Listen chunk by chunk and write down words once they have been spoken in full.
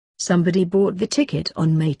Somebody bought the ticket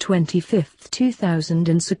on May 25,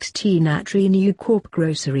 2016 at Renu Corp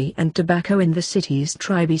Grocery and Tobacco in the city's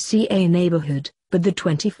TriBeCa neighborhood, but the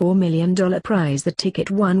 $24 million prize the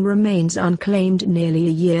ticket won remains unclaimed nearly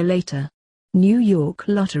a year later. New York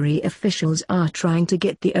lottery officials are trying to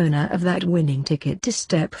get the owner of that winning ticket to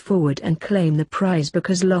step forward and claim the prize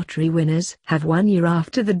because lottery winners have 1 year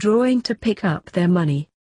after the drawing to pick up their money.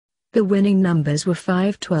 The winning numbers were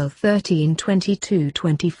 5, 12, 13, 22,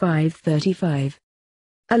 25, 35.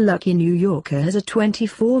 A lucky New Yorker has a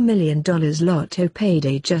 $24 million lotto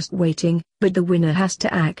payday just waiting, but the winner has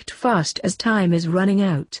to act fast as time is running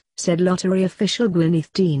out, said lottery official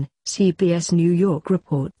Gwyneth Dean, CBS New York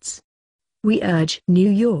reports. We urge New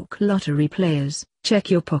York lottery players, check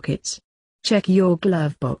your pockets. Check your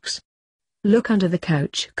glove box. Look under the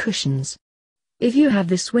couch cushions. If you have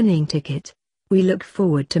this winning ticket, we look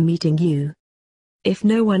forward to meeting you. If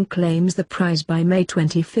no one claims the prize by May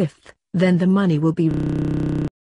 25, then the money will be